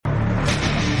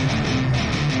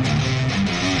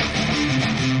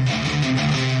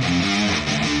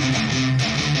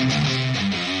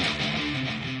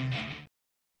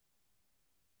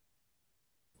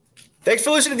Thanks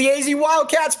for listening to the AZ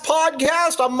Wildcats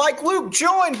podcast. I'm Mike Luke,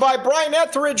 joined by Brian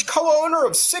Ethridge, co-owner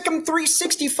of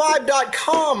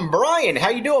Sikkim365.com. Brian, how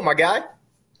you doing, my guy?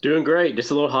 Doing great.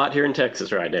 Just a little hot here in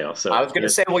Texas right now. So I was going to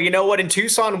say, well, you know what? In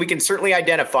Tucson, we can certainly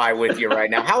identify with you right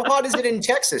now. How hot is it in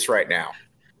Texas right now?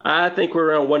 I think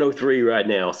we're around 103 right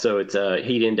now. So it's a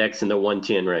heat index in the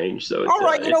 110 range. So it's, all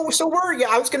right. I was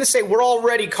going to say we're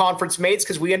already conference mates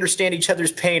because we understand each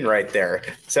other's pain right there.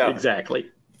 So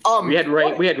exactly. We had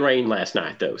rain last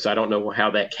night, though, so I don't know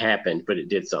how that happened, but it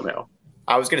did somehow.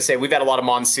 I was going to say we've had a lot of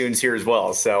monsoons here as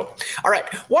well. So, all right,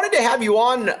 wanted to have you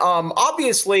on.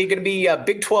 Obviously, going to be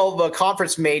Big 12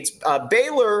 conference mates.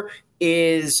 Baylor's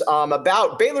been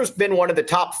one of the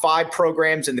top 5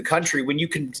 programs in the country when you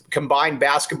can combine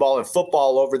basketball and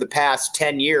football over the past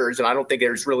 10 years. And I don't think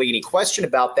there's really any question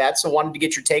about that. So wanted to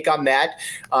get your take on that,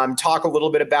 talk a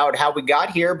little bit about how we got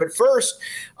here. But first,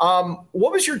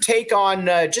 what was your take on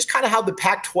just kind of how the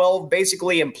Pac-12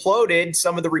 basically imploded,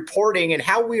 some of the reporting, and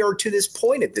how we are to this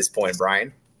point at this point,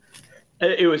 Brian?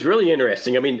 It was really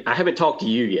interesting. I mean, I haven't talked to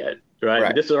you yet.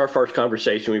 Right. This is our first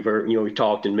conversation. We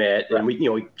talked and met, and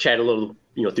we chatted a little,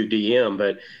 through DM.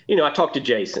 But I talked to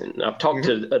Jason. I've talked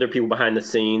to other people behind the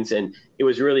scenes, and it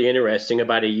was really interesting.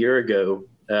 About a year ago,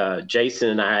 Jason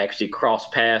and I actually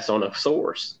crossed paths on a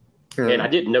source, and I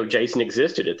didn't know Jason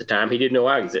existed at the time. He didn't know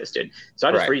I existed, so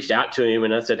I just reached out to him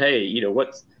and I said, "Hey,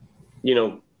 is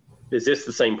this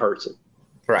the same person?"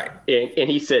 Right.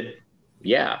 And he said,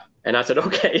 "Yeah." And I said,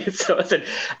 okay. So I said,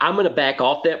 I'm going to back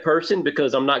off that person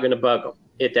because I'm not going to bug them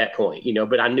at that point,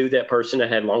 but I knew that person. I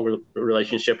had a long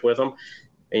relationship with them.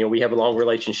 And, we have a long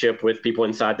relationship with people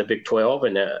inside the Big 12.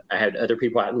 And I had other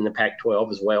people out in the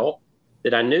Pac-12 as well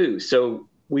that I knew. So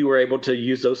we were able to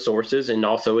use those sources and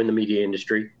also in the media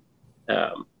industry.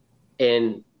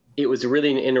 And it was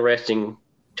really an interesting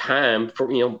time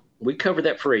for, we covered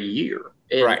that for a year.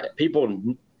 And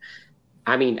people,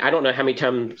 I don't know how many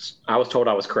times I was told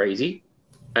I was crazy.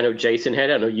 I know Jason had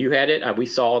it. I know you had it. We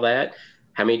saw that.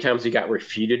 How many times we got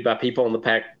refuted by people in the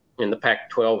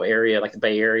Pac-12 area, like the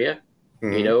Bay Area,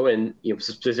 and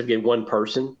specifically one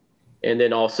person. And then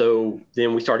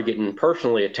then we started getting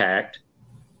personally attacked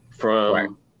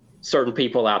from certain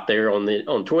people out there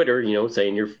on Twitter,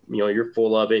 saying you're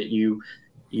full of it.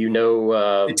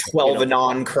 The 12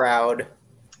 Anon crowd.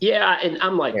 Yeah, and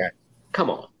I'm like, come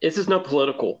on, this is not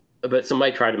political. But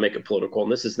somebody tried to make it political,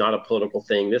 and this is not a political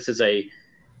thing. This is a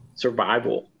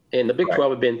survival. And the Big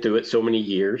 12 have been through it so many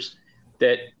years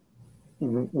that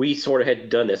we sort of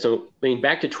had done this. So,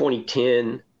 back to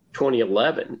 2010,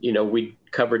 2011, we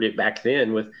covered it back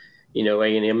then with,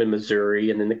 A&M and Missouri,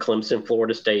 and then the Clemson,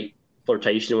 Florida State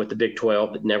flirtation with the Big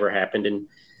 12 that never happened. And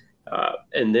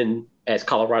then as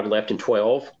Colorado left in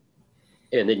 12,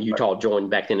 and then Utah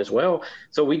joined back then as well.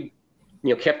 So we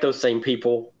kept those same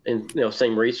people and,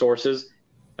 same resources,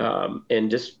 and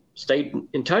just stayed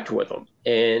in touch with them.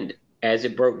 And as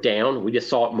it broke down, we just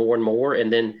saw it more and more.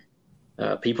 And then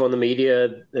people in the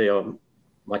media,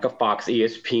 like a Fox,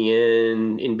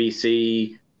 ESPN,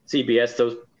 NBC,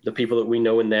 CBS, the people that we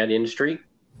know in that industry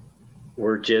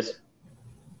were just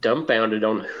dumbfounded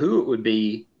on who it would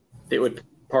be that would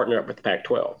partner up with the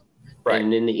Pac-12. Right.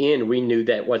 And in the end, we knew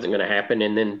that wasn't going to happen.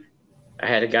 And then I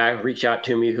had a guy reach out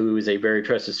to me who is a very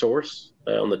trusted source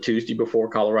on the Tuesday before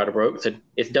Colorado broke and said,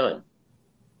 it's done.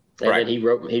 And then he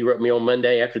wrote me on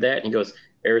Monday after that, and he goes,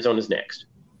 Arizona's next.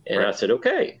 And I said,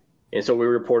 okay. And so we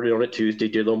reported on it Tuesday,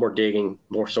 did a little more digging,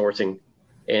 more sourcing,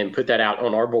 and put that out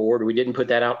on our board. We didn't put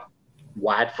that out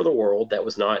wide for the world. That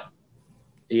was not,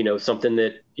 something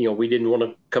that, we didn't want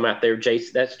to come out there.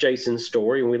 That's Jason's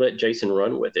story, and we let Jason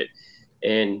run with it.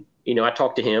 And, I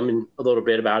talked to him and a little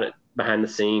bit about it behind the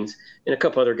scenes, and a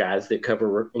couple other guys that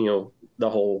cover, the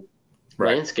whole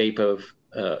landscape of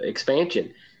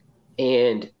expansion.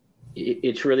 And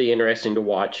it's really interesting to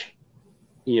watch,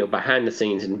 behind the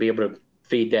scenes and be able to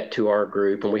feed that to our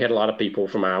group. And we had a lot of people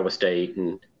from Iowa State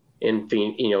and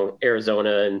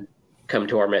Arizona, and come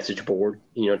to our message board,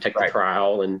 take the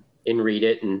trial and read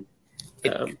it. And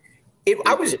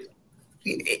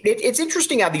it's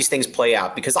interesting how these things play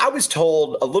out, because I was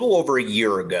told a little over a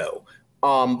year ago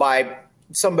by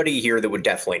somebody here that would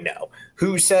definitely know,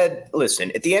 who said,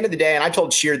 listen, at the end of the day, and I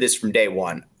told Shear this from day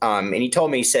one, and he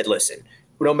told me, he said, listen,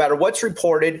 no matter what's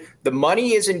reported, the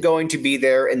money isn't going to be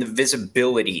there and the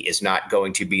visibility is not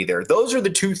going to be there. Those are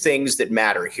the two things that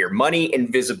matter here, money and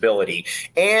visibility.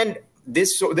 And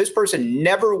this person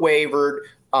never wavered.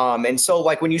 And so,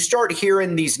 like, when you start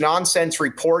hearing these nonsense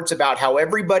reports about how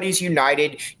everybody's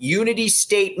united, unity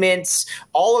statements,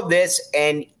 all of this,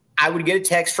 and I would get a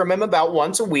text from him about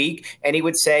once a week, and he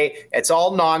would say, it's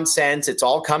all nonsense. It's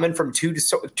all coming from two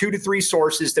to three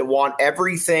sources that want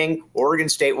everything, Oregon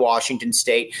State, Washington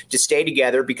State, to stay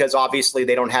together because obviously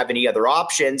they don't have any other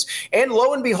options. And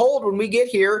lo and behold, when we get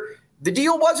here, the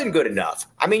deal wasn't good enough.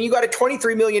 I mean, you got a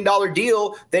 $23 million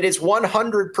deal that is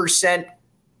 100%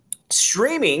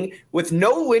 streaming with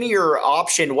no linear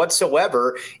option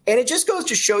whatsoever. And it just goes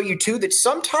to show you, too, that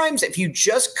sometimes if you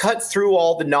just cut through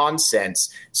all the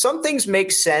nonsense, some things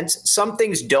make sense, some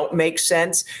things don't make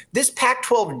sense. This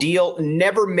Pac-12 deal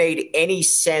never made any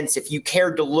sense if you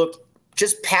cared to look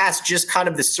just past just kind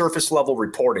of the surface level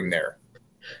reporting there.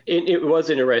 It was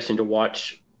interesting to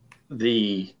watch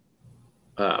the,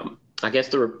 I guess,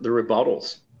 the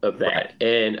rebuttals of that. Right.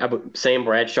 And Sam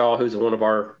Bradshaw, who's one of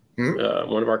our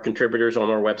contributors on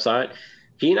our website,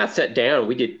 he and I sat down.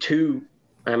 We did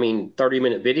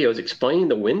 30-minute videos explaining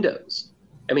the windows.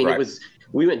 I mean, right.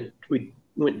 We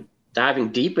went diving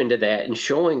deep into that and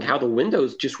showing how the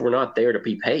windows just were not there to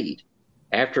be paid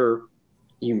after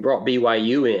you brought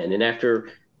BYU in and after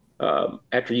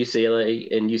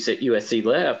UCLA and USC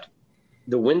left,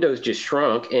 the windows just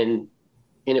shrunk and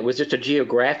it was just a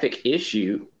geographic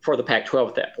issue for the Pac-12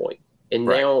 at that point. And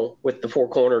right. Now with the Four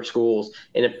Corner schools,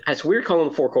 and it's weird calling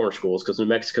them Four Corner schools because New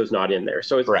Mexico's not in there.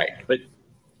 So it's right. But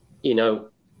you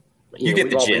get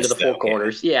the gist into the Four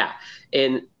Corners, yeah.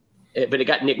 But it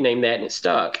got nicknamed that and it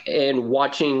stuck. And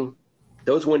watching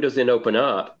those windows then open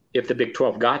up if the Big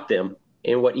 12 got them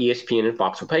and what ESPN and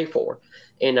Fox will pay for.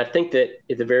 And I think that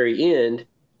at the very end,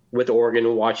 with Oregon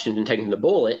and Washington taking the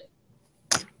bullet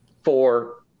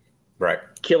for right.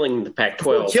 killing the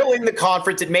Pac-12. Killing the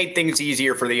conference, it made things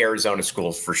easier for the Arizona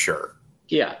schools for sure.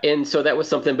 Yeah, and so that was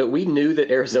something, but we knew that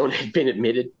Arizona had been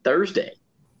admitted Thursday.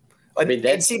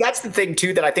 And see, that's the thing,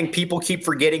 too, that I think people keep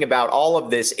forgetting about all of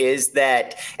this is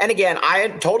that, and again, I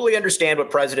totally understand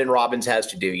what President Robbins has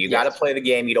to do. You got to play the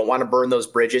game. You don't want to burn those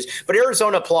bridges. But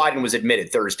Arizona applied and was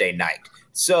admitted Thursday night.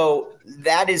 So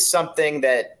that is something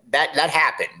that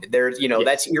happened. There's,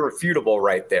 that's irrefutable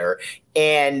right there.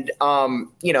 And,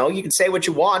 you can say what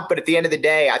you want, but at the end of the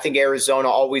day, I think Arizona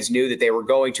always knew that they were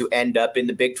going to end up in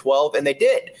the Big 12, and they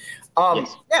did. Now,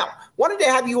 wanted to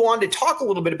have you on to talk a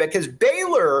little bit about, because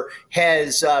Baylor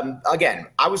has, again,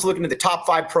 I was looking at the top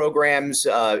 5 programs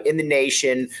in the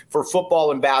nation for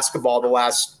football and basketball the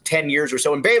last 10 years or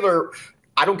so. And Baylor,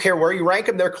 I don't care where you rank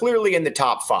them, they're clearly in the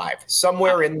top 5,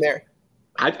 somewhere in there.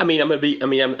 I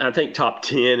think top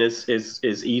 10 is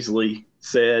easily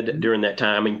said during that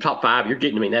time. I mean, top 5, you're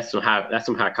getting, that's some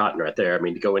high cotton right there. I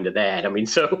mean, to go into that. I mean,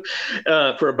 so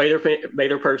for a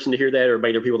Baylor person to hear that, or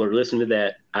Baylor people that are listening to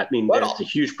that, that's a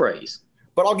huge praise.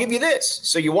 But I'll give you this.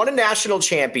 So you won a national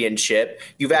championship.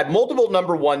 You've had multiple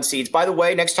number 1 seeds. By the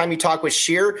way, next time you talk with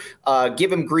Scheer,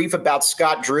 give him grief about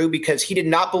Scott Drew, because he did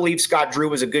not believe Scott Drew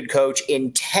was a good coach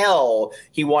until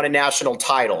he won a national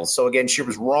title. So again, Scheer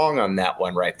was wrong on that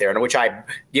one right there, in which I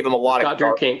give him a lot Scott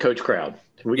Drew can't coach crowd.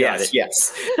 We got it.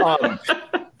 Yes.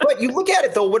 But you look at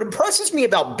it, though, what impresses me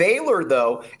about Baylor,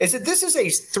 though, is that this is a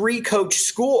 3-coach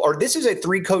school, or this is a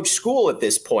 3-coach school at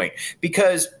this point,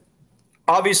 because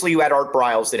obviously you had Art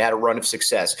Briles that had a run of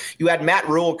success. You had Matt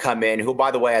Rule come in, who, by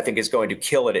the way, I think is going to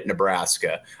kill it at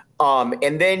Nebraska.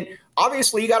 And then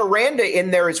obviously you got Aranda in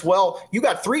there as well. You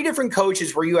got 3 different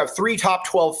coaches where you have 3 top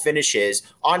 12 finishes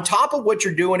on top of what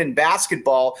you're doing in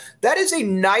basketball. That is a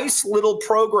nice little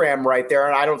program right there.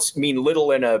 And I don't mean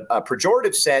little in a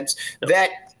pejorative sense,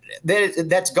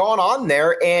 that's gone on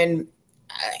there. And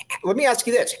let me ask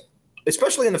you this,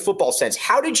 especially in the football sense,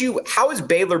 how has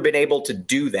Baylor been able to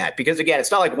do that? Because again,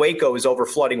 it's not like Waco is over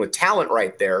flooding with talent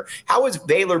right there. How has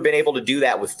Baylor been able to do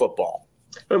that with football?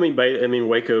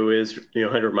 Waco is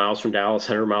 100 miles from Dallas,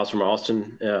 100 miles from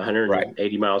Austin,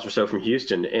 180 miles or so from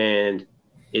Houston, and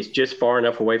it's just far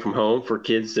enough away from home for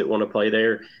kids that want to play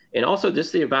there. And also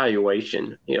just the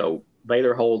evaluation.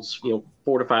 Baylor holds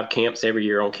 4 to 5 camps every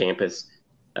year on campus,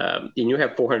 and you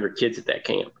have 400 kids at that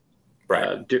camp.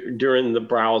 Right. During the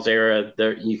Briles era,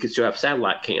 you could still have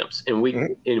satellite camps, and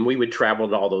we would travel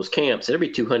to all those camps. There'd be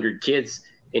 200 kids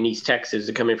in East Texas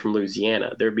that come in from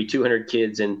Louisiana. There'd be 200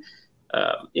 kids in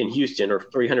Houston, or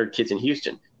 300 kids in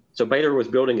Houston. So Baylor was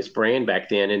building its brand back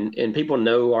then, and people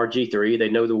know RG3. They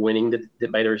know the winning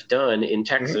that Baylor's done in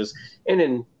Texas and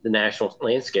in the national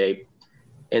landscape.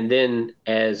 And then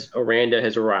as Aranda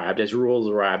has arrived, as Rule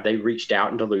has arrived, they reached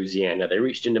out into Louisiana. They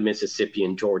reached into Mississippi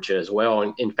and Georgia as well,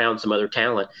 and found some other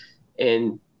talent.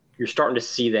 And you're starting to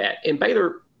see that. And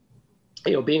Baylor,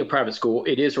 being a private school,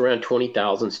 it is around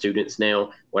 20,000 students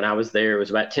now. When I was there, it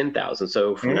was about 10,000.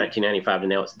 So from 1995 to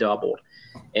now, it's doubled.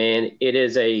 And it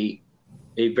is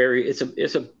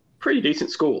it's a pretty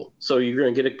decent school. So you're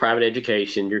going to get a private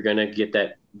education. You're going to get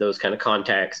those kind of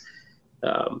contacts,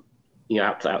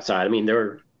 outside. I mean,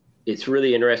 it's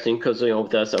really interesting because,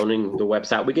 with us owning the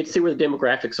website, we get to see where the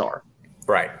demographics are.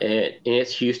 Right. And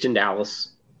it's Houston,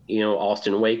 Dallas,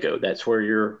 Austin, Waco. That's where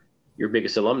your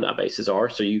biggest alumni bases are.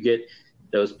 So you get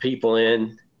those people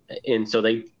in, and so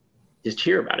they just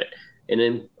hear about it. And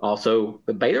then also,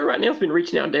 but Baylor right now has been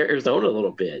reaching out to Arizona a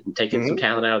little bit and taking some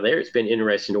talent out of there. It's been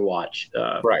interesting to watch.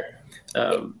 Right.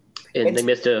 And they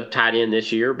missed a tight end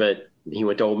this year, but he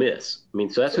went to Ole Miss. I mean,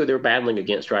 so that's who they're battling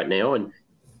against right now. And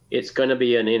it's going to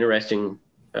be an interesting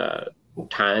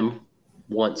time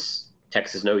once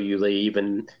Texas know you leave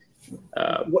and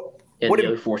the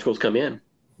other four schools come in.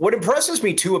 What impresses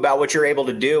me, too, about what you're able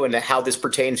to do and how this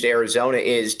pertains to Arizona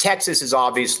is Texas is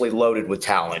obviously loaded with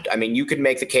talent. I mean, you could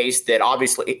make the case that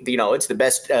obviously, it's the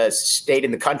best state in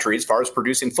the country as far as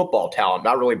producing football talent.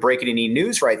 Not really breaking any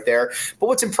news right there. But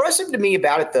what's impressive to me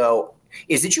about it, though,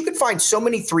 is that you can find so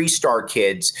many 3-star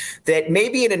kids that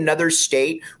maybe in another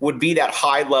state would be that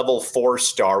high-level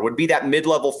 4-star, would be that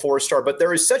mid-level 4-star. But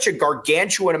there is such a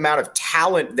gargantuan amount of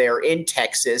talent there in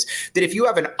Texas that if you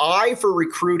have an eye for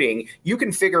recruiting, you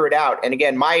can figure it out. And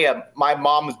again, my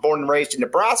mom was born and raised in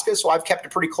Nebraska, so I've kept a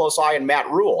pretty close eye on Matt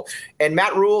Rule. And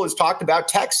Matt Rule has talked about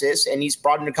Texas, and he's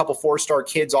brought in a couple 4-star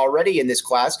kids already in this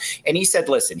class. And he said,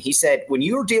 listen, when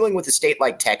you're dealing with a state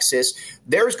like Texas,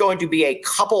 there's going to be a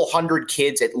couple hundred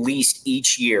kids at least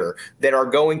each year that are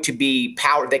going to be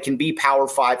Power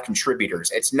 5 contributors.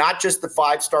 It's not just the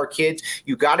 5-star kids.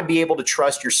 You got to be able to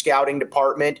trust your scouting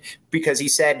department, because he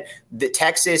said that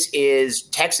Texas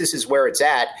is where it's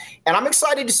at. And I'm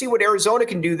excited to see what Arizona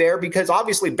can do there, because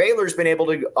obviously Baylor's been able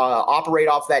to operate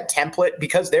off that template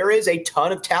because there is a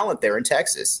ton of talent there in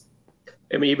Texas.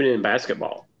 I mean, even in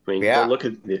basketball. I mean,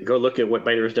 go look at what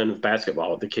Baylor's done with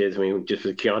basketball with the kids. I mean, just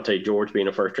with Keontae George being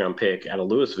a first-round pick out of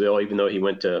Louisville, even though he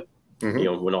went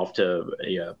off to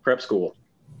a prep school.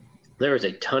 There is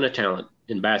a ton of talent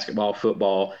in basketball,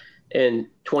 football, and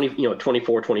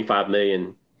 24, 25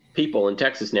 million people in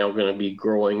Texas now are going to be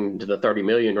growing to the 30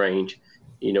 million range,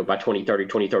 by 2030,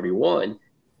 2031.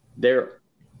 There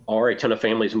are a ton of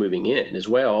families moving in as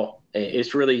well.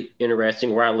 It's really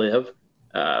interesting where I live.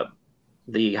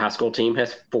 The high school team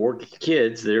has 4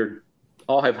 kids that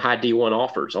all have high D1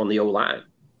 offers on the O-line.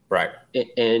 Right.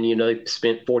 And they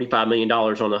spent $45 million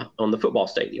on the football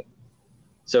stadium.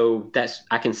 So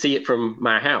I can see it from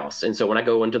my house. And so when I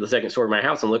go into the second story of my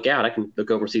house and look out, I can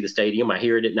look over and see the stadium. I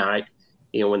hear it at night,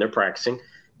 when they're practicing.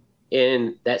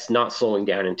 And that's not slowing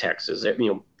down in Texas.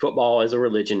 Football is a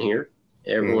religion here.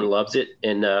 Everyone loves it.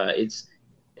 And it's,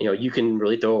 you can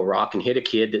really throw a rock and hit a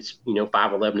kid that's, 5'11"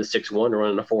 to 6'1"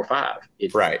 running a 4.5.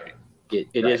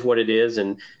 It is what it is.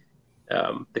 And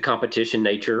the competition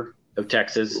nature of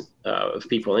Texas, of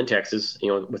people in Texas,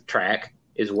 with track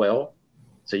as well.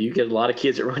 So you get a lot of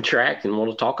kids that run track and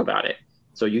want to talk about it.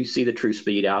 So you see the true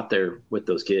speed out there with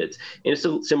those kids. And it's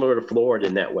similar to Florida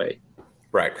in that way.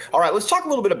 Right. All right. Let's talk a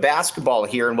little bit of basketball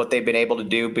here and what they've been able to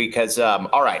do because,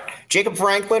 all right, Jacob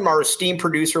Franklin, our esteemed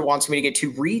producer, wants me to get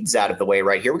 2 reads out of the way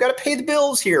right here. We got to pay the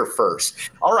bills here first.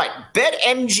 All right.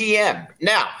 BetMGM.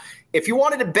 Now, if you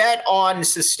wanted to bet on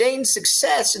sustained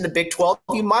success in the Big 12,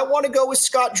 you might want to go with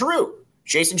Scott Drew.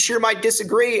 Jason Shear might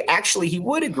disagree. Actually, he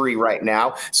would agree right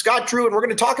now. Scott Drew, and we're going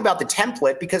to talk about the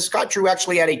template because Scott Drew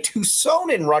actually had a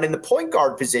Tucsonan run in the point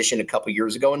guard position a couple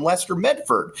years ago in Lester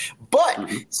Medford. But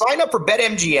sign up for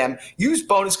BetMGM. Use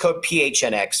bonus code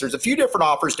PHNX. There's a few different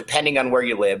offers depending on where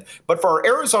you live. But for our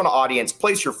Arizona audience,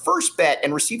 place your first bet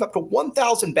and receive up to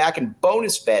 $1,000 back in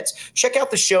bonus bets. Check out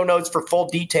the show notes for full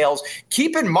details.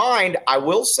 Keep in mind, I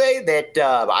will say that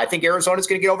I think Arizona's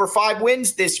going to get over 5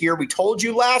 wins this year. We told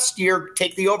you last year,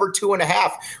 take the over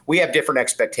 2.5. We have different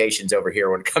expectations over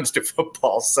here when it comes to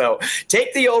football. So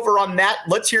take the over on that.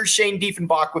 Let's hear Shane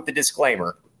Diefenbach with the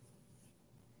disclaimer.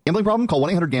 Gambling problem? Call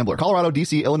 1-800-GAMBLER. Colorado,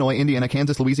 D.C., Illinois, Indiana,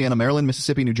 Kansas, Louisiana, Maryland,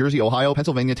 Mississippi, New Jersey, Ohio,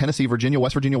 Pennsylvania, Tennessee, Virginia,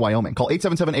 West Virginia, Wyoming. Call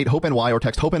 877-8-HOPE-NY or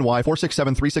text HOPE-NY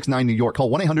 467-369 New York. Call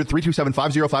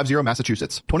 1-800-327-5050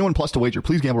 Massachusetts. 21 plus to wager.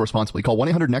 Please gamble responsibly. Call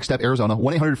 1-800-NEXT-STEP Arizona.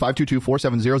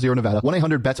 1-800-522-4700 Nevada.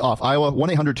 1-800-BETS-OFF Iowa.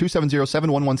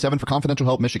 1-800-270-7117 for confidential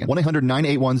help Michigan.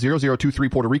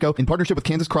 1-800-981-0023 Puerto Rico. In partnership with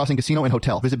Kansas Crossing Casino and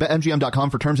Hotel. Visit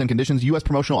BetMGM.com for terms and conditions. U.S.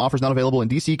 promotional offers not available in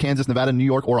D.C., Kansas, Nevada, New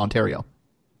York, or Ontario.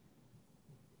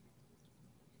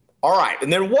 All right,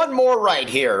 and then one more right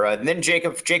here. And then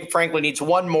Jacob Franklin needs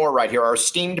one more right here. Our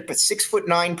esteemed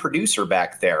 6'9" producer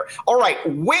back there. All right,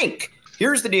 Wink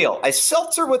Here's the deal. A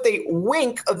seltzer with a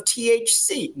wink of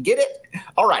THC. Get it?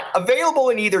 All right.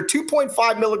 Available in either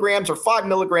 2.5 milligrams or 5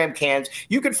 milligram cans.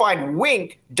 You can find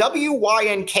Wink,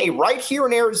 W-Y-N-K, right here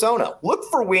in Arizona. Look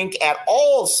for Wink at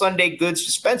all Sunday Goods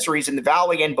dispensaries in the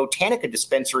Valley and Botanica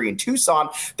dispensary in Tucson.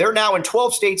 They're now in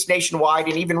 12 states nationwide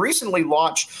and even recently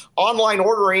launched online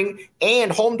ordering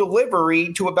and home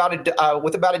delivery to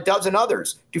with about a dozen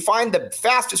others. To find the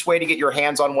fastest way to get your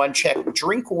hands on one, check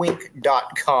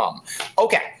drinkwink.com.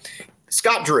 Okay.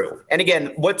 Scott Drew. And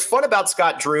again, what's fun about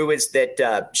Scott Drew is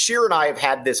that Sheer and I have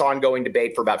had this ongoing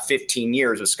debate for about 15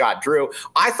 years with Scott Drew.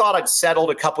 I thought I'd settled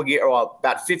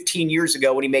about 15 years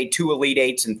ago when he made 2 Elite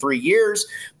Eights in 3 years,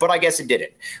 but I guess it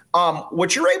didn't.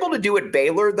 What you're able to do at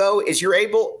Baylor, though, is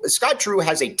Scott Drew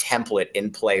has a template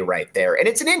in play right there. And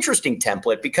it's an interesting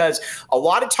template because a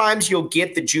lot of times you'll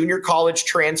get the junior college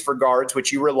transfer guards,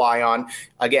 which you rely on.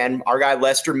 Again, our guy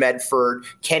Lester Medford,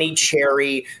 Kenny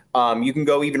Cherry. You can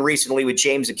go even recently with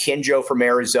James Akinjo from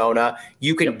Arizona.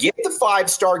 You can get the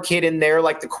 5-star kid in there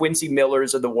like the Quincy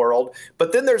Millers of the world.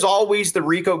 But then there's always the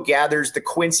Rico Gathers, the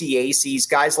Quincy Aces,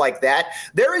 guys like that.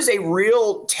 There is a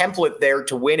real template there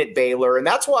to win at Baylor. And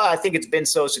that's why I think it's been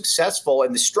so successful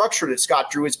and the structure that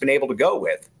Scott Drew has been able to go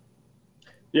with.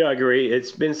 Yeah, I agree.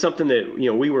 It's been something that,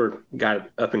 we got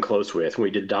up and close with when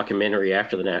we did a documentary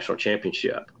after the national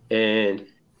championship. And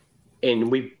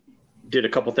we did a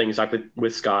couple things like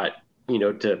with Scott,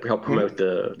 to help promote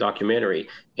the documentary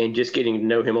and just getting to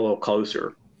know him a little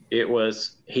closer.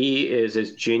 He is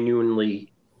as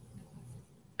genuinely,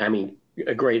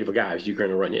 a great of a guy as you're going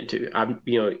to run into.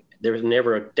 There was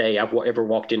never a day I've ever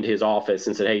walked into his office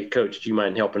and said, "Hey, Coach, do you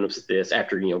mind helping us with this?"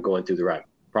 After, going through the right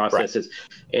processes,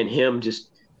 and him just,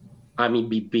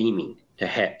 be beaming to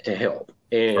help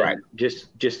and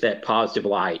just that positive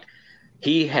light.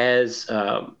 He has,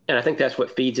 and I think that's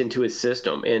what feeds into his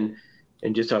system, and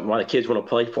just why the kids want to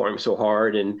play for him so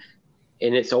hard, and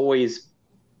it's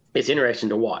interesting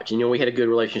to watch. We had a good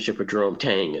relationship with Jerome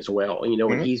Tang as well.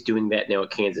 And he's doing that now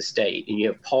at Kansas State, and you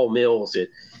have Paul Mills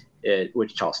at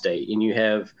Wichita State, and you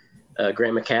have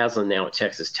Grant McCaslin now at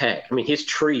Texas Tech. His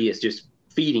tree is just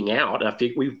feeding out.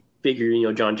 We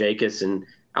figure, John Jacobs and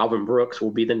Alvin Brooks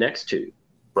will be the next two.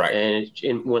 Right.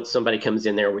 And once somebody comes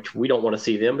in there, which we don't want to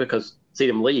see them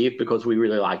leave because we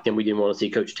really like them. We didn't want to see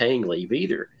Coach Tang leave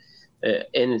either.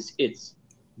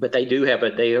 But they do have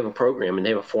a program and they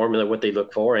have a formula what they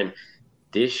look for. And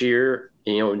this year,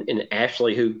 and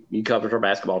Ashley, who you covered our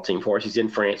basketball team for us, she's in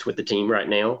France with the team right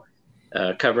now,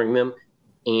 covering them.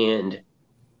 And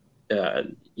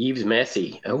Yves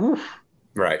Messi,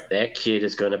 that kid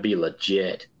is going to be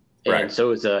legit. And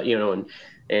so is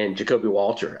and Jacoby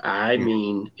Walter.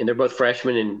 and they're both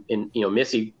freshmen, and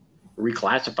Missy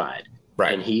reclassified,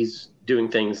 and he's doing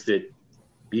things that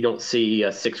you don't see a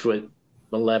 6'11",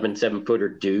 7-footer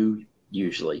do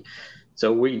usually.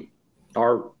 So we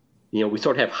sort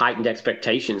of have heightened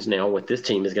expectations now what this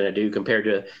team is going to do compared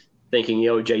to thinking,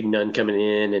 Jaden Nunn coming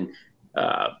in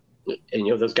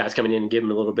and those guys coming in and give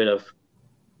them a little bit of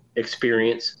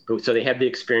experience. So they have the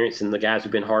experience, and the guys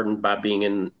have been hardened by being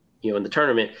in the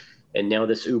tournament. And now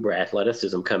this uber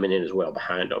athleticism coming in as well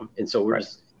behind them. And so we're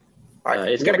just,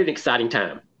 it's going to be an exciting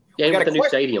time. And with the new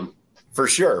stadium. For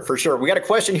sure. We got a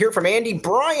question here from Andy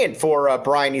Bryant for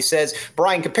Brian. He says,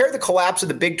 Brian, compare the collapse of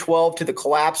the Big 12 to the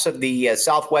collapse of the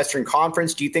Southwestern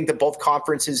Conference. Do you think that both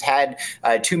conferences had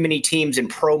too many teams in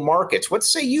pro markets? What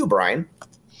say you, Brian?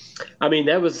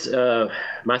 That was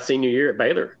my senior year at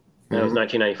Baylor. That was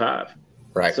 1995.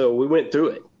 Right. So we went through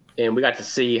it. And we got to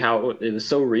see how it was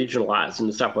so regionalized in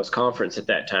the Southwest Conference at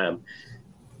that time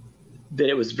that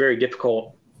it was very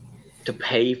difficult to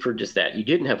pay for just that. You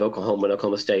didn't have Oklahoma and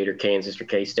Oklahoma State or Kansas or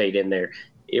K-State in there.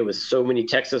 It was so many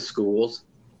Texas schools,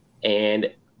 and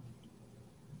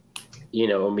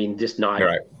just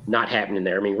not happening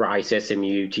there. Rice,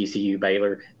 SMU, TCU,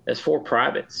 Baylor. That's 4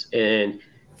 privates, and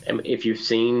if you've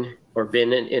seen or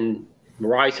been in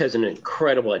Rice has an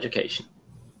incredible education.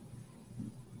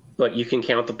 But you can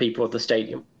count the people at the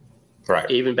stadium. Right.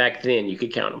 Even back then, you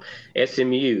could count them.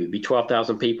 SMU would be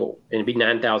 12,000 people, and it'd be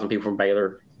 9,000 people from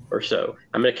Baylor or so.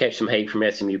 I'm going to catch some hate from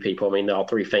SMU people. all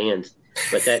 3 fans,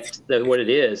 but that's what it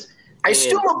is. I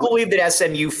still don't believe that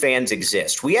SMU fans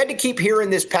exist. We had to keep hearing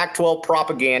this Pac-12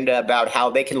 propaganda about how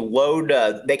they can load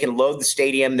the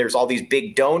stadium. There's all these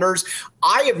big donors.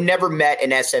 I have never met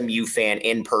an SMU fan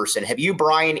in person. Have you,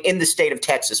 Brian, in the state of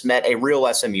Texas, met a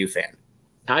real SMU fan?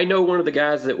 I know one of the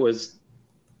guys that was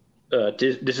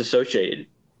disassociated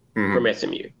from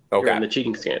SMU during the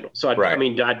cheating scandal. So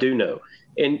I do know.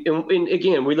 And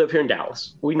again, we live here in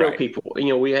Dallas. We know people.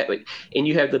 We have, and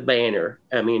you have the banner.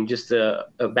 Just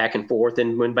back and forth.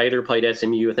 And when Baylor played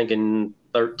SMU, I think in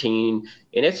 13.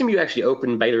 And SMU actually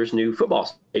opened Baylor's new football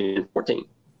stadium in 14.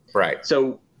 Right.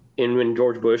 So, and when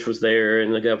George Bush was there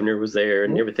and the governor was there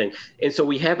and everything. And so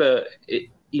we have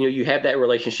you have that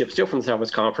relationship still from the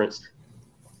Southwest Conference,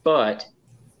 but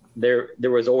there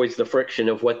was always the friction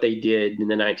of what they did in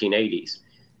the 1980s.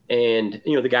 And,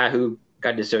 the guy who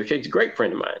got dissociated is a great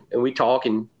friend of mine. And we talk,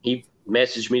 and he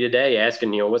messaged me today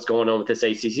asking, what's going on with this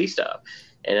ACC stuff.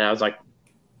 And I was like,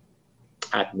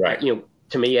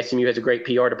 to me, SMU has a great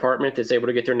PR department that's able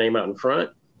to get their name out in front,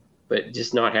 but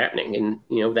just not happening.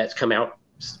 And, that's come out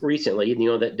recently.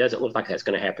 That doesn't look like that's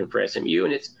going to happen for SMU.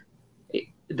 And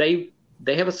they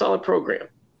have a solid program.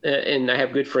 And I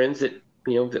have good friends that,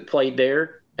 that played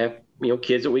there, have,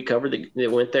 kids that we covered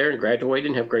that went there and graduated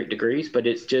and have great degrees, but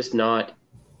it's just not,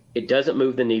 it doesn't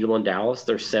move the needle in Dallas.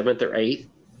 They're 7th or 8th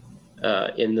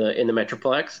in the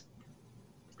Metroplex,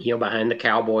 behind the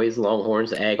Cowboys,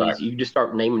 Longhorns, the Aggies. Right. You just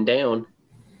start naming down,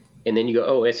 and then you go,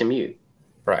 oh, SMU.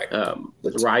 Right.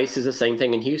 Rice is the same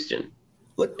thing in Houston.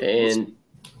 It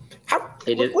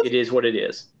is what it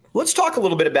is. Let's talk a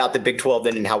little bit about the Big 12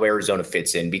 then and how Arizona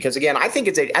fits in, because again, I think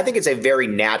it's a very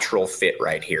natural fit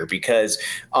right here, because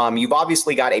you've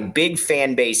obviously got a big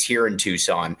fan base here in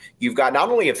Tucson. You've got not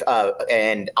only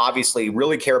and obviously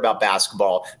really care about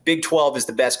basketball. Big 12 is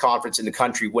the best conference in the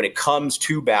country when it comes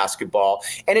to basketball.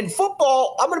 And in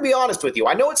football, I'm going to be honest with you.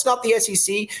 I know it's not the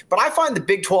SEC, but I find the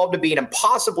Big 12 to be an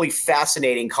impossibly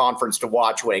fascinating conference to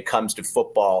watch when it comes to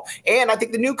football. And I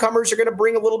think the newcomers are going to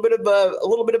bring a little bit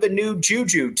of a new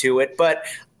juju to it, but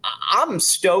I'm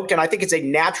stoked, and I think it's a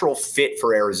natural fit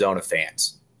for Arizona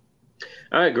fans.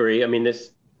 I agree. I mean,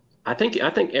 I think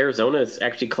Arizona is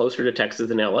actually closer to Texas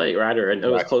than LA, right? Or I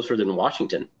know it's closer than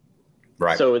Washington.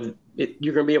 Right. So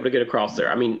you're going to be able to get across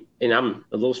there. I mean, and I'm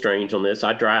a little strange on this.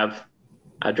 I drive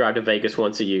to Vegas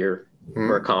once a year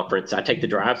for a conference. I take the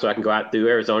drive so I can go out through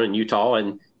Arizona and Utah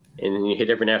and hit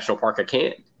every national park I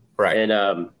can. Right.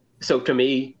 And so to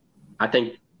me, I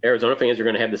think Arizona fans are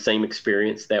going to have the same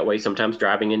experience that way. Sometimes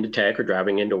driving into Tech or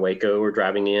driving into Waco or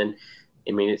driving in.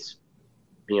 I mean, it's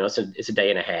a day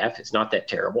and a half. It's not that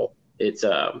terrible. It's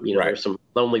there's some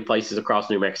lonely places across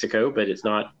New Mexico, but it's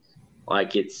not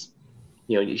like it's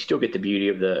you still get the beauty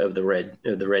of the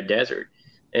red desert.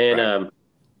 And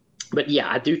but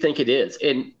yeah, I do think it is.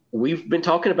 And we've been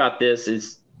talking about this.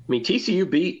 TCU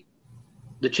beat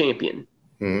the champion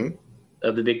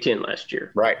of the Big Ten last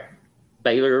year. Right.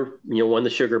 Baylor, won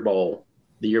the Sugar Bowl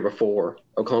the year before.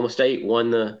 Oklahoma State won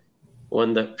the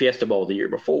Fiesta Bowl the year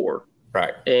before.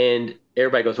 Right. And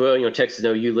everybody goes, well, Texas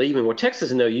and OU leaving. Well, Texas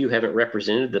and OU haven't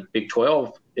represented the Big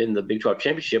 12 in the Big 12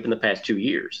 championship in the past 2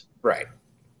 years. Right.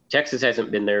 Texas hasn't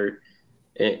been there,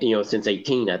 since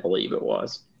 18, I believe it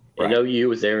was. Right. And OU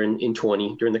was there in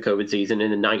 20 during the COVID season,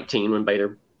 and in 19 when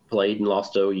Baylor played and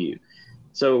lost to OU.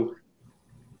 So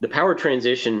the power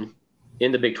transition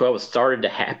in the Big 12 has started to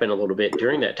happen a little bit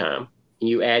during that time.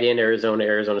 You add in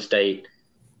Arizona State,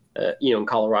 and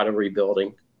Colorado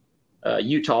rebuilding.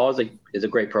 Utah is a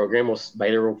great program.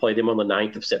 Baylor will play them on the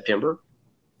 9th of September.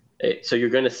 So you're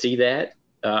going to see that.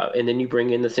 And then you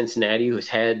bring in the Cincinnati, who's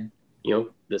had,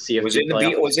 the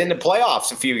CFP was in the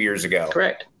playoffs a few years ago.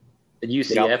 Correct. The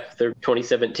UCF, their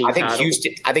 2017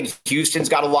 I think Houston's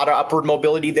got a lot of upward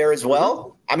mobility there as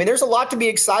well. I mean, there's a lot to be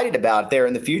excited about there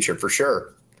in the future for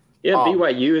sure. Yeah,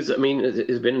 BYU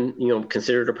has been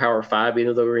considered a Power 5,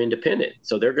 even though we're independent.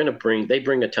 So they're going to bring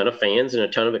a ton of fans and a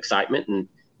ton of excitement. And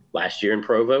last year in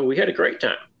Provo, we had a great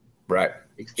time. Right.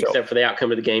 Except for the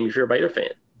outcome of the game if you're a Baylor fan.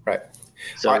 Right.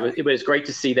 So it's great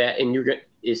to see that. And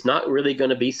it's not really going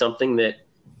to be something that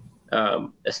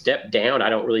a step down.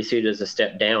 I don't really see it as a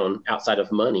step down outside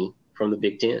of money from the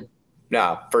Big Ten.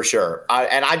 No, for sure.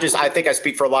 I think I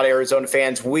speak for a lot of Arizona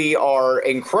fans. We are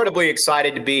incredibly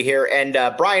excited to be here. And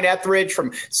Brian Ethridge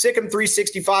from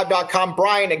Sikkim365.com.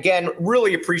 Brian, again,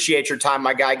 really appreciate your time,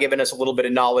 my guy, giving us a little bit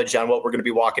of knowledge on what we're going to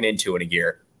be walking into in a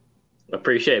year.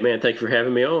 Appreciate it, man. Thanks for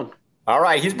having me on. All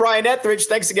right. He's Brian Ethridge.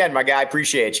 Thanks again, my guy.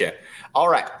 Appreciate you. All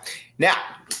right. Now,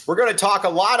 we're going to talk a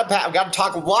lot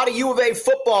of U of A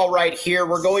football right here.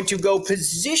 We're going to go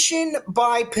position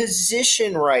by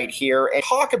position right here and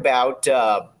talk about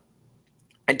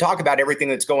everything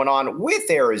that's going on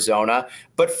with Arizona.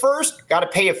 But first, got to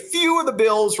pay a few of the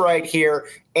bills right here.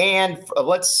 And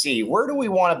let's see, where do we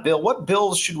want to bill? What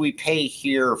bills should we pay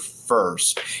here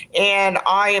first? And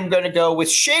I am going to go with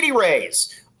Shady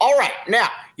Rays. All right. Now,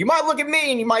 you might look at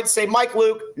me and you might say, Mike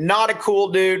Luke, not a cool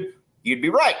dude. You'd be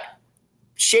right.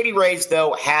 Shady Rays,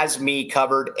 though, has me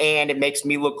covered, and it makes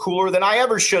me look cooler than I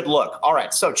ever should look. All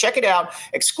right, so check it out.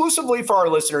 Exclusively for our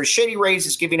listeners, Shady Rays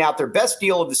is giving out their best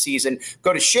deal of the season.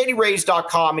 Go to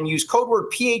shadyrays.com and use code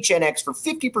word PHNX for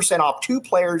 50% off 2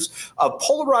 pairs of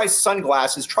polarized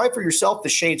sunglasses. Try for yourself the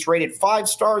shades rated 5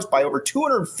 stars by over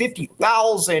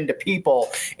 250,000 people.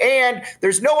 And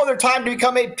there's no other time to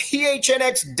become a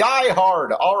PHNX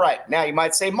diehard. All right, now you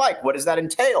might say, Mike, what does that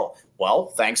entail?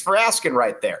 Well, thanks for asking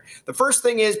right there. The first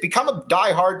thing is become a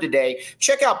diehard today.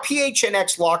 Check out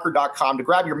phnxlocker.com to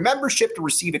grab your membership to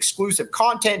receive exclusive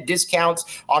content,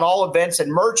 discounts on all events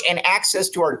and merch, and access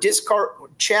to our Discord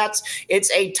chats. It's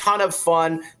a ton of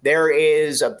fun.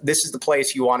 This is the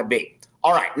place you want to be.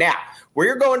 All right, now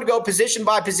we're going to go position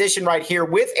by position right here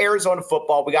with Arizona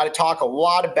football. We got to talk a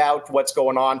lot about what's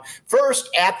going on.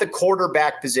 First, at the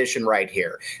quarterback position right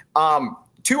here.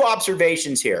 2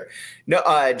 observations here.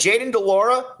 Jaden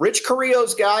DeLaura, Rich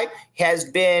Carrillo's guy, has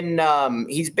been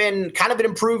he's been kind of an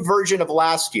improved version of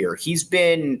last year. He's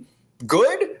been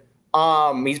good.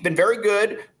 He's been very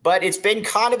good, but it's been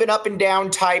kind of an up and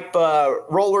down type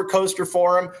roller coaster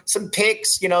for him. Some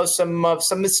picks,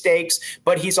 some mistakes,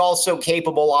 but he's also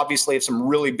capable, obviously, of some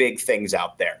really big things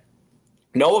out there.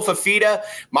 Noah Fafita,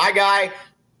 my guy.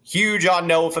 Huge on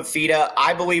Noah Fafita.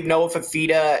 I believe Noah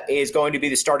Fafita is going to be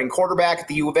the starting quarterback at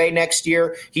the U of A next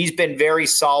year. He's been very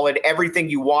solid. Everything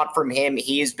you want from him,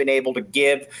 he has been able to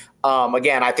give.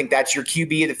 Again, I think that's your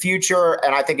QB of the future,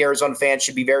 and I think Arizona fans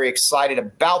should be very excited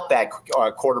about that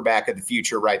quarterback of the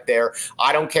future right there.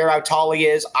 I don't care how tall he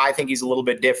is. I think he's a little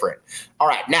bit different. All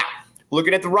right, now,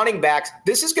 looking at the running backs,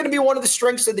 this is going to be one of the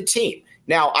strengths of the team.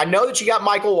 Now, I know that you got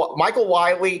Michael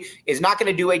Wiley is not going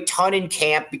to do a ton in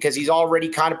camp because he's already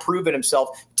kind of proven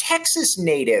himself. Texas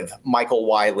native Michael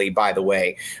Wiley, by the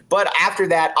way. But after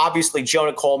that, obviously,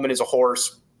 Jonah Coleman is a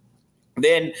horse.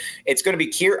 Then it's going to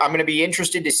be I'm going to be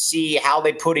interested to see how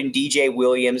they put in DJ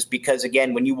Williams because,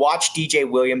 again, when you watch DJ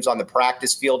Williams on the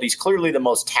practice field, he's clearly the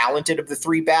most talented of the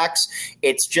 3 backs.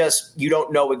 It's just you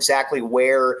don't know exactly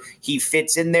where he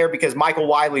fits in there because Michael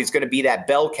Wiley is going to be that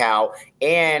bell cow.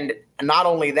 And not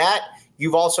only that,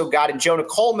 you've also got in Jonah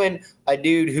Coleman, a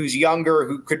dude who's younger,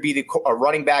 who could be a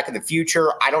running back in the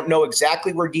future. I don't know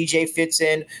exactly where DJ fits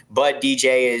in, but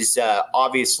DJ is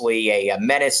obviously a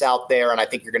menace out there, and I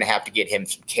think you're going to have to get him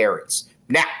some carries.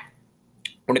 Now,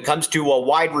 when it comes to a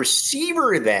wide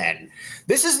receiver then,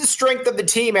 this is the strength of the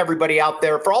team, everybody out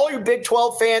there. For all your Big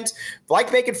 12 fans,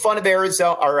 like making fun of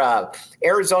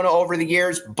Arizona over the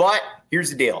years, but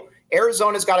here's the deal.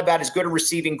 Arizona's got about as good a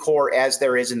receiving core as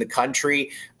there is in the country.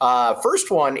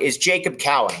 First one is Jacob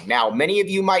Cowing. Now, many of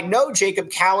you might know Jacob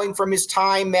Cowing from his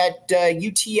time at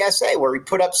UTSA, where he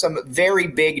put up some very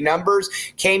big numbers,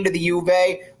 came to the U of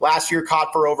A. Last year,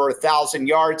 caught for over 1,000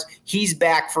 yards. He's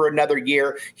back for another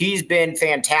year. He's been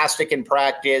fantastic in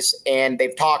practice, and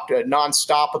they've talked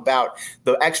nonstop about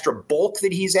the extra bulk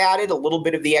that he's added, a little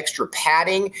bit of the extra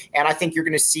padding, and I think you're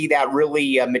going to see that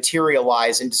really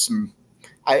materialize into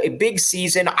a big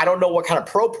season. I don't know what kind of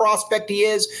pro prospect he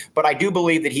is, but I do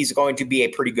believe that he's going to be a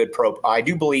pretty good pro. I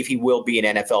do believe he will be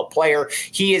an NFL player.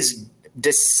 He is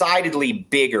decidedly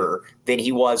bigger than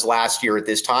he was last year at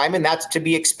this time, and that's to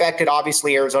be expected.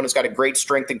 Obviously, Arizona's got a great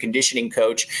strength and conditioning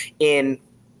coach in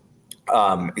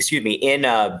Tyler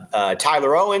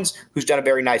Owens, who's done a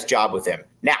very nice job with him.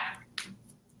 Now,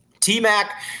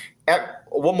 T-Mac,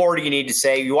 what more do you need to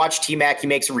say? You watch T-Mac, he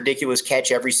makes a ridiculous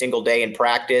catch every single day in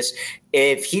practice.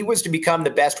 If he was to become the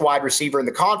best wide receiver in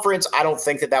the conference, I don't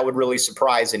think that would really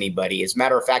surprise anybody. As a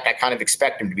matter of fact, I kind of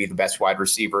expect him to be the best wide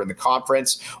receiver in the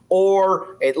conference,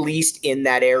 or at least in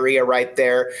that area right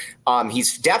there.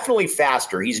 He's definitely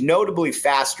faster. He's notably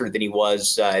faster than he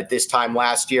was at this time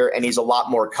last year, and he's a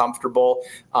lot more comfortable.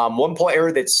 One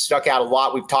player that stuck out a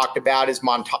lot we've talked about is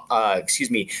Montana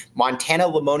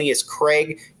Lamonius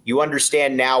Craig. You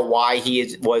understand now why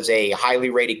he was a highly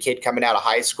rated kid coming out of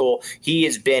high school. He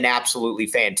has been absolutely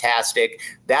fantastic.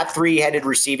 That 3-headed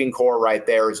receiving core right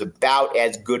there is about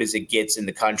as good as it gets in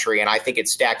the country, and I think it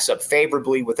stacks up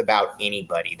favorably with about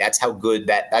anybody. That's how good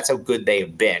they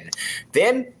have been.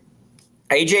 Then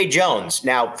A.J. Jones.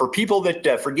 Now, for people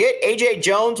that forget, A.J.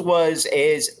 Jones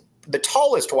is the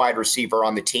tallest wide receiver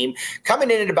on the team,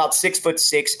 coming in at about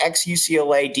 6'6",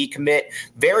 ex-UCLA decommit,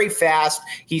 very fast.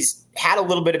 He's had a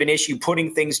little bit of an issue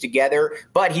putting things together,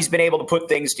 but he's been able to put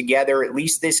things together. At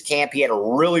least this camp, he had a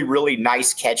really, really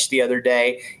nice catch the other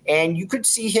day, and you could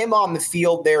see him on the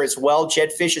field there as well.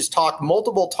 Jed Fish has talked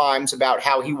multiple times about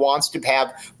how he wants to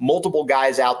have multiple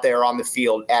guys out there on the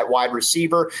field at wide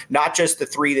receiver, not just the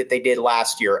 3 that they did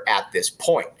last year at this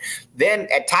point. Then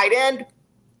at tight end,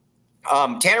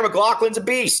 Tanner McLaughlin's a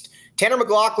beast. Tanner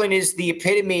McLaughlin is the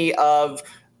epitome of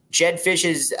Jedd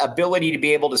Fisch's ability to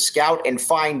be able to scout and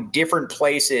find different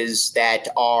places that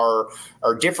are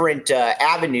different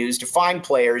avenues to find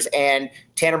players. And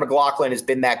Tanner McLaughlin has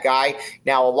been that guy.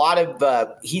 Now,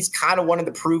 he's kind of one of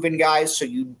the proven guys, so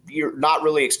you're not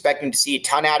really expecting to see a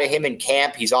ton out of him in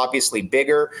camp. He's obviously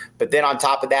bigger. But then on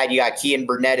top of that, you got Kean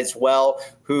Burnett as well,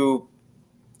 who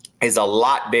is a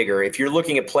lot bigger. If you're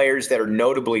looking at players that are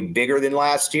notably bigger than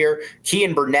last year,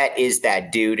 Kean Burnett is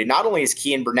that dude. And not only is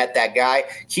Kean Burnett that guy,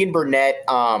 Kean Burnett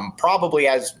probably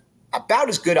has about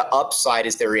as good an upside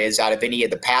as there is out of any of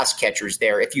the pass catchers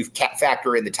there, if you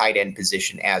factor in the tight end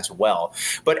position as well.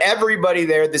 But everybody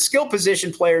there, the skill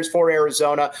position players for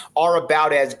Arizona are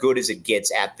about as good as it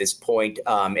gets at this point,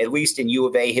 at least in U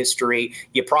of A history.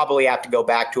 You probably have to go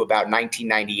back to about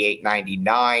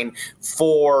 1998-99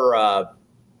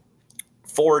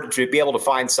 to be able to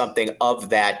find something of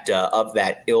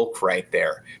that ilk right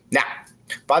there. Now,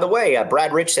 by the way,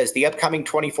 Brad Rich says the upcoming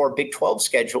 24 Big 12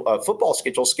 football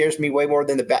schedule scares me way more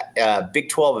than the Big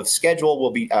 12 of schedule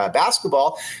will be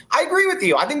basketball. I agree with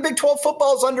you. I think Big 12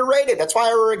 football is underrated. That's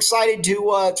why we're excited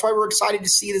to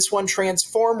see this one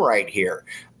transform right here.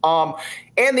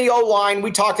 And the O-line,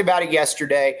 we talked about it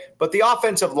yesterday, but the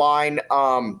offensive line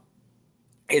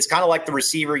it's kind of like the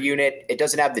receiver unit. It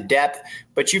doesn't have the depth,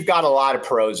 but you've got a lot of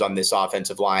pros on this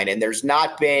offensive line. And it's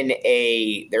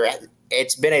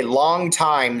been a long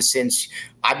time since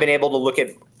I've been able to look at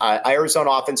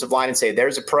Arizona offensive line and say,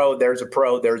 there's a pro, there's a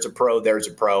pro, there's a pro, there's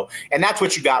a pro. And that's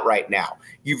what you got right now.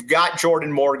 You've got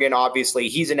Jordan Morgan. Obviously,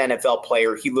 he's an NFL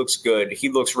player. He looks good. He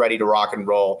looks ready to rock and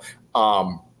roll.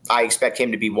 I expect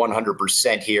him to be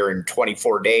 100% here in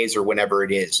 24 days or whenever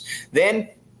it is. Then,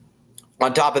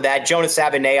 on top of that, Jonas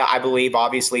Avenea, I believe,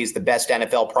 obviously is the best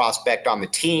NFL prospect on the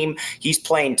team. He's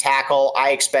playing tackle. I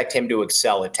expect him to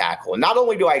excel at tackle. And not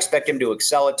only do I expect him to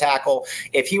excel at tackle,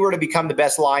 if he were to become the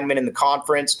best lineman in the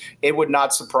conference, it would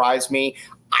not surprise me.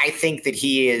 I think that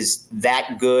he is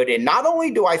that good. And not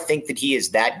only do I think that he is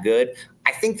that good,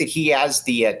 I think that he has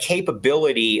the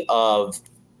capability of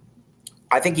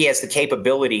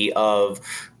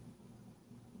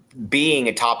being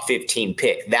a top 15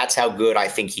 pick. That's how good I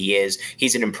think he is.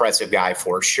 He's an impressive guy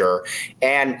for sure.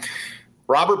 And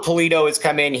Robert Pulido has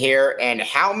come in here, and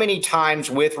how many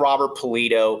times with Robert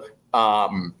Pulido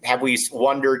have we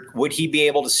wondered, would he be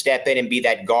able to step in and be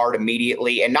that guard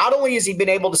immediately? And not only has he been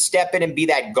able to step in and be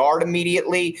that guard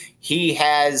immediately, he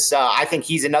has, I think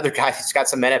he's another guy that's got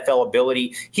some NFL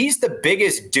ability. He's the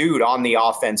biggest dude on the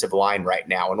offensive line right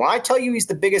now. And when I tell you he's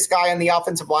the biggest guy on the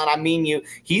offensive line, I mean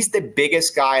he's the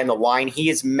biggest guy on the line. He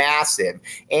is massive.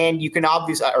 And you can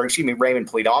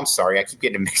Raymond Pulido. I'm sorry, I keep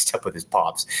getting him mixed up with his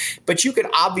pops. But you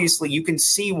can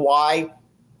see why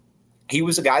he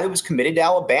was a guy that was committed to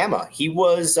Alabama.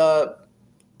 He's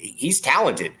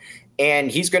talented,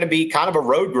 and he's going to be kind of a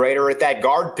road grader at that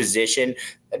guard position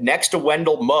next to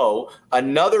Wendell Moe,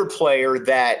 another player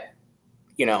that,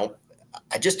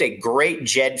 just a great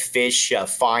Jedd Fisch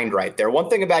find right there. One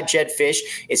thing about Jedd Fisch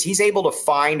is he's able to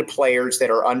find players that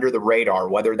are under the radar,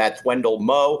 whether that's Wendell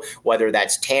Moe, whether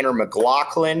that's Tanner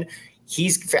McLaughlin. He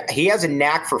has a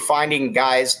knack for finding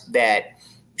guys that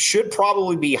should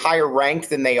probably be higher ranked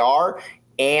than they are,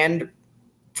 and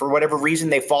for whatever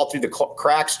reason they fall through the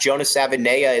cracks. Jonas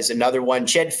Avenea is another one.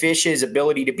 Jedd Fisch's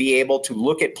ability to be able to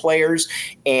look at players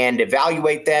and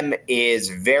evaluate them is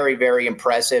very, very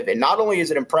impressive. And not only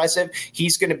is it impressive,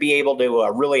 he's going to be able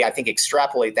to really, I think,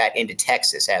 extrapolate that into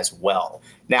Texas as well.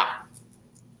 Now,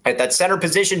 at that center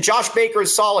position, Josh Baker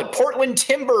is solid. Portland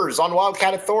Timbers on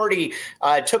Wildcat Authority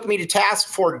took me to task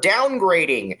for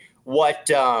downgrading what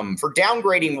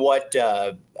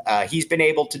he's been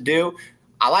able to do.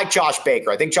 I like Josh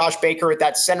Baker. I think Josh Baker at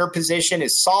that center position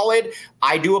is solid.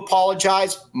 I do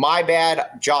apologize. My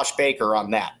bad, Josh Baker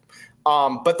on that.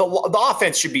 But the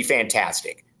offense should be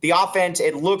fantastic. The offense,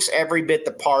 it looks every bit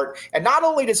the part. And not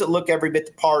only does it look every bit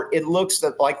the part, it looks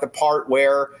like the part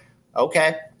where,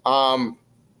 okay,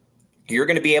 you're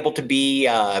going to be able to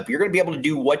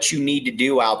do what you need to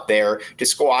do out there to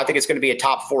score. I think it's going to be a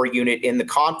top 4 unit in the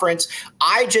conference.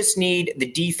 I just need the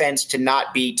defense to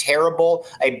not be terrible.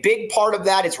 A big part of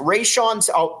that is Rayshon's.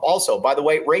 Also, by the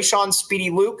way, Rayshon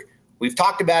Speedy Luke. We've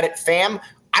talked about it. Fam,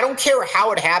 I don't care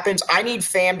how it happens. I need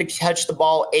Fam to touch the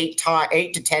ball 8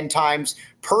 to 10 times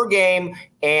per game,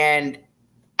 and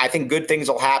I think good things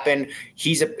will happen.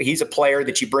 He's a player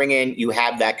that you bring in. You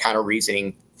have that kind of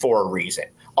reasoning for a reason.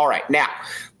 All right, now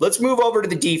let's move over to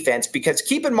the defense, because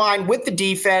keep in mind with the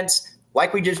defense,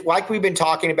 like we've been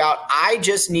talking about, I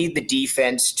just need the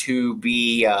defense to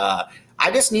be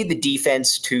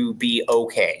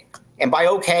okay. And by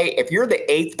okay, if you're the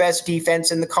 8th best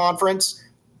defense in the conference,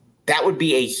 that would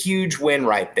be a huge win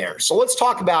right there. So let's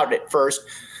talk about it first.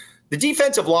 The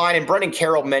defensive line, and Brendan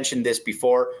Carroll mentioned this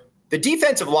before, the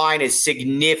defensive line is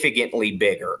significantly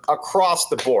bigger across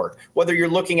the board. Whether you're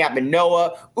looking at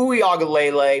Manoa,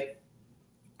 Uiagalelei,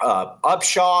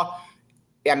 Upshaw,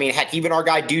 I mean, heck, even our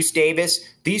guy Deuce Davis,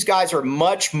 these guys are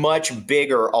much, much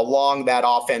bigger along that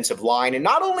offensive line. And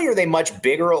not only are they much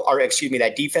bigger,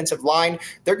 that defensive line,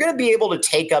 they're going to be able to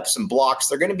take up some blocks.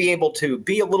 They're going to be able to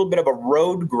be a little bit of a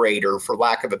road grader, for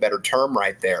lack of a better term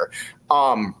right there.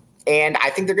 And I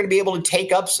think they're going to be able to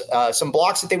take up some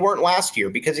blocks that they weren't last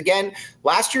year. Because, again,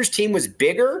 last year's team was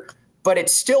bigger, but it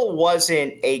still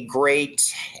wasn't a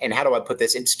great – and how do I put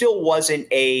this? It still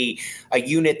wasn't a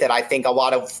unit that I think a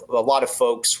lot of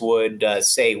folks would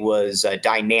say was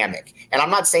dynamic. And I'm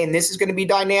not saying this is going to be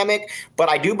dynamic, but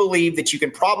I do believe that you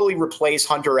can probably replace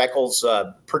Hunter Echols'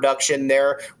 production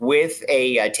there with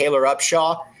a Taylor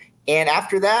Upshaw. And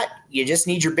after that, you just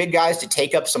need your big guys to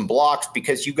take up some blocks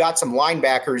because you got some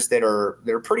linebackers that are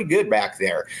pretty good back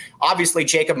there. Obviously,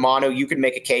 Jacob Manu, you can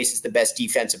make a case as the best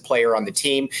defensive player on the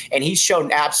team, and he's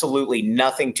shown absolutely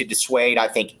nothing to dissuade, I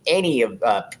think,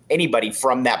 anybody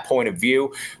from that point of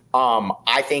view.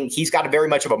 I think he's got a very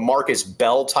much of a Marcus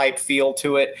Bell type feel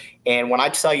to it. And when I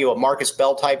tell you a Marcus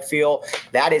Bell type feel,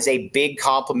 that is a big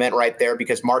compliment right there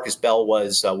because Marcus Bell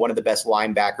was one of the best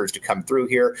linebackers to come through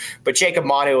here. But Jacob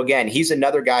Manu, again, he's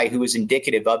another guy who is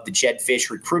indicative of the Jed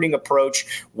Fish recruiting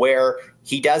approach where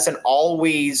he doesn't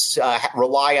always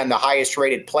rely on the highest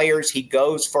rated players. He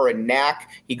goes for a knack.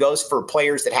 He goes for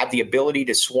players that have the ability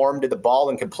to swarm to the ball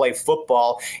and can play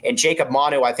football. And Jacob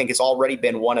Manu, I think, has already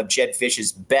been one of Jed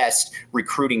Fish's best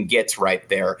recruiting gets right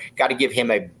there. Got to give him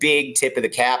a big tip of the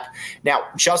cap. Now,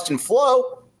 Justin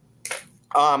Flo,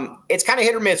 it's kind of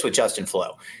hit or miss with Justin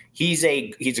Flo. He's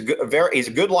a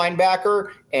good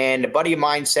linebacker, and a buddy of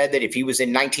mine said that if he was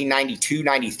in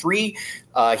 1992-93,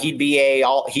 he'd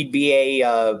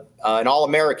be an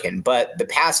All-American. But the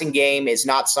passing game is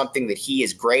not something that he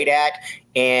is great at,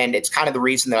 and it's kind of the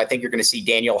reason that I think you're going to see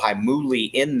Daniel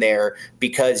Haimuli in there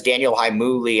because Daniel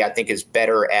Haimuli, I think, is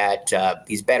better at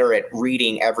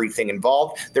reading everything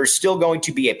involved. There's still going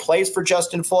to be a place for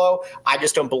Justin Flo. I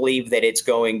just don't believe that it's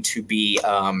going to be.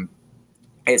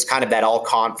 It's kind of that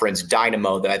all-conference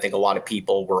dynamo that I think a lot of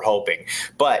people were hoping.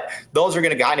 But those are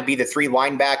going to kind of be the 3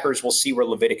 linebackers. We'll see where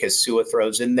Leviticus Sua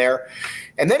throws in there.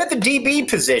 And then at the DB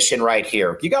position right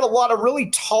here, you got a lot of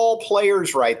really tall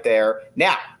players right there.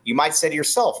 Now, you might say to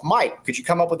yourself, Mike, could you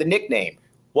come up with a nickname?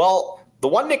 Well, the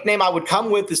one nickname I would come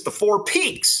with is the 4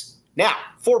 Peaks. Now,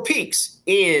 4 Peaks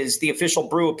is the official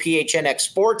brew of PHNX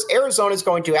Sports. Arizona is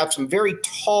going to have some very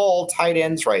tall tight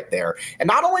ends right there. And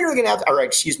not only are they going to have,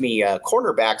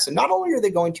 cornerbacks, and not only are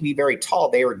they going to be very tall,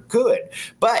 they are good.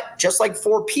 But just like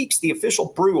 4 Peaks, the official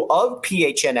brew of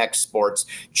PHNX Sports,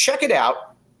 check it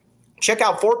out. Check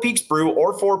out 4 Peaks Brew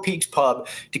or 4 Peaks Pub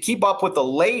to keep up with the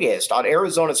latest on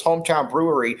Arizona's hometown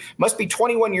brewery. Must be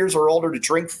 21 years or older to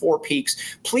drink 4 Peaks.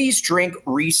 Please drink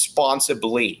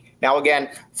responsibly. Now, again,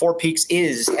 4 Peaks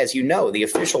is, as you know, the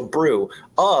official brew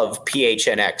of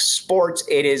PHNX Sports.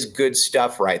 It is good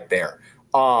stuff right there.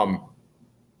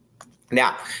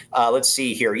 Now, let's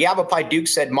see here. Yavapai Duke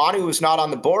said Manu was not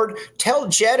on the board. Tell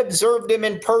Jed observed him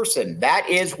in person. That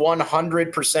is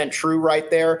 100% true right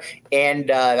there.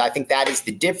 And I think that is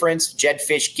the difference. Jed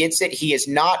Fish gets it. He is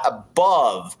not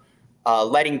above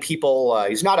letting people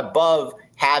he's not above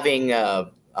having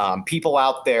people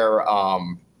out there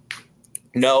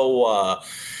know,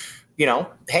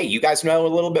 hey, you guys know a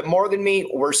little bit more than me.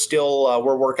 We're still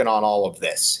we're working on all of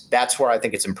this. That's where I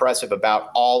think it's impressive about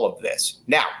all of this.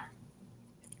 Now,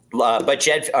 but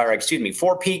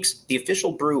 4 Peaks, the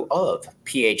official brew of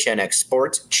PHNX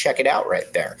Sports. Check it out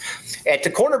right there. At the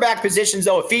cornerback positions,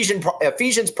 though, Ephesians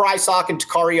Prysock and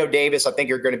Takario Davis, I think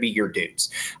are going to be your dudes.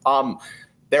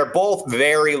 They're both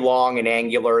very long and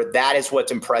angular. That is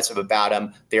what's impressive about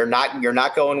them. You're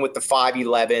not going with the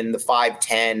 5'11", the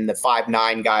 5'10", the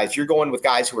 5'9" guys. You're going with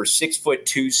guys who are 6'2",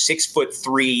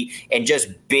 6'3", and just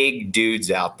big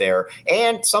dudes out there.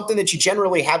 And something that you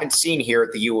generally haven't seen here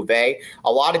at the U of A.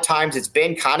 A lot of times it's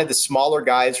been kind of the smaller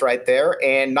guys right there.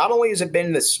 And not only has it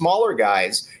been the smaller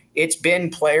guys, it's been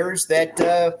players that,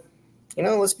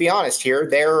 let's be honest here,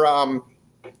 they're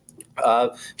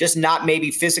just not maybe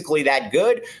physically that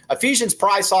good. Ephesians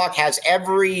Prysock has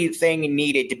everything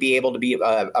needed to be able to be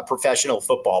a professional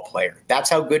football player. That's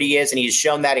how good he is, and he's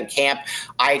shown that in camp.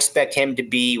 I expect him to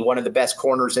be one of the best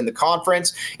corners in the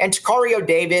conference. And Takario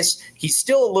Davis, he's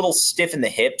still a little stiff in the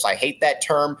hips. I hate that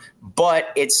term, but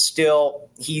it's still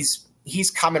he's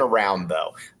He's coming around,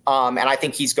 though. And I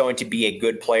think he's going to be a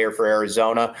good player for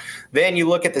Arizona. Then you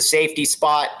look at the safety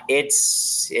spot.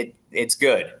 It's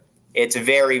good. It's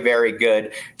very, very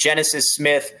good. Genesis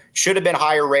Smith should have been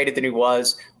higher rated than he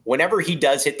was. Whenever he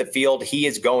does hit the field, he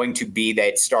is going to be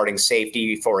that starting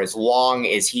safety for as long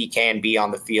as he can be on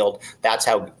the field. That's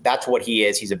what he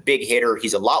is. He's a big hitter.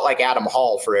 He's a lot like Adam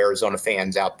Hall for Arizona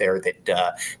fans out there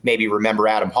that maybe remember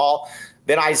Adam Hall.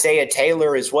 Then Isaiah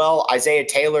Taylor as well. Isaiah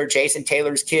Taylor, Jason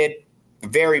Taylor's kid,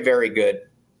 very, very good.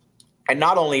 And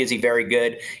not only is he very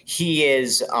good, he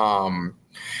is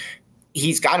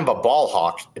he's kind of a ball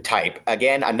hawk type.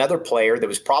 Again, another player that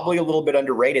was probably a little bit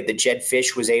underrated that Jed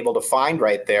Fish was able to find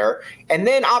right there. And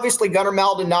then obviously Gunnar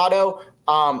Maldonado,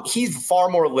 he's far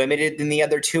more limited than the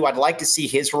other two. I'd like to see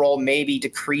his role maybe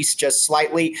decrease just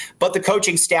slightly, but the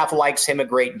coaching staff likes him a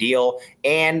great deal.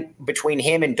 And between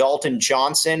him and Dalton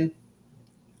Johnson,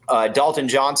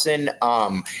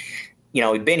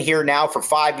 he's been here now for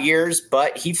 5 years,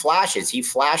 but he flashes. He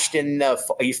flashed in the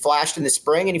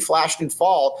spring and he flashed in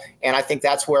fall, and I think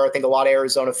that's where I think a lot of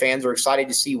Arizona fans are excited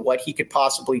to see what he could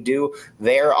possibly do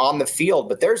there on the field.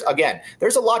 But there's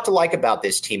a lot to like about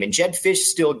this team, and Jed Fish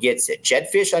still gets it. Jed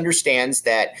Fish understands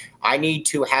that I need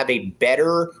to have a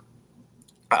better.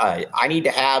 I need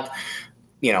to have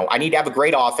a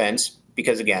great offense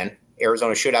because again,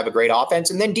 Arizona should have a great offense,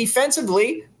 and then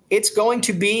defensively. It's going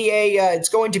to be a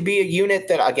unit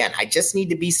that, again, I just need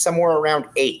to be somewhere around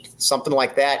 8, something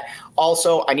like that.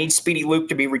 Also, I need Speedy Luke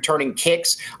to be returning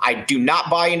kicks. I do not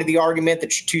buy into the argument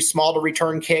that you're too small to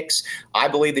return kicks. I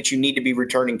believe that you need to be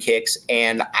returning kicks,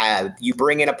 and you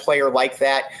bring in a player like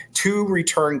that to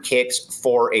return kicks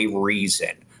for a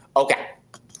reason. Okay.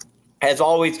 As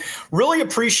always, really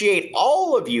appreciate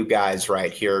all of you guys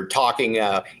right here talking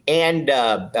and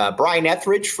Brian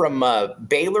Ethridge from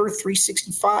Baylor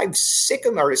 365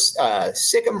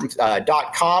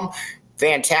 Sikkim.com.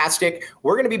 Fantastic.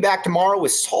 We're going to be back tomorrow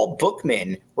with Saul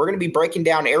Bookman. We're going to be breaking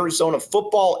down Arizona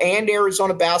football and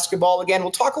Arizona basketball. Again,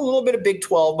 we'll talk a little bit of Big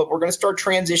 12, but we're going to start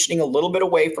transitioning a little bit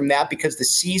away from that because the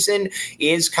season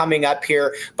is coming up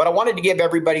here. But I wanted to give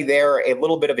everybody there a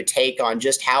little bit of a take on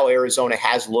just how Arizona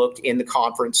has looked in the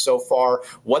conference so far,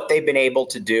 what they've been able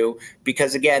to do.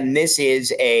 Because, again, this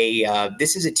is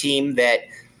a team that,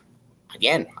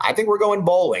 again, I think we're going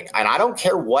bowling, and I don't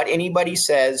care what anybody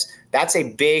says. That's a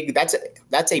big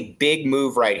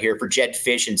move right here for Jed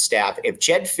Fish and staff. If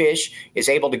Jed Fish is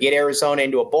able to get Arizona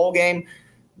into a bowl game,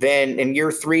 then in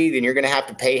year 3, then you're going to have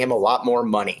to pay him a lot more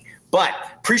money. But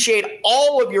appreciate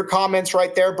all of your comments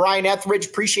right there. Brian Ethridge,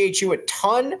 appreciate you a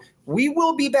ton. We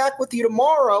will be back with you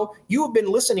tomorrow. You have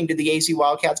been listening to the AZ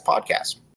Wildcats podcast.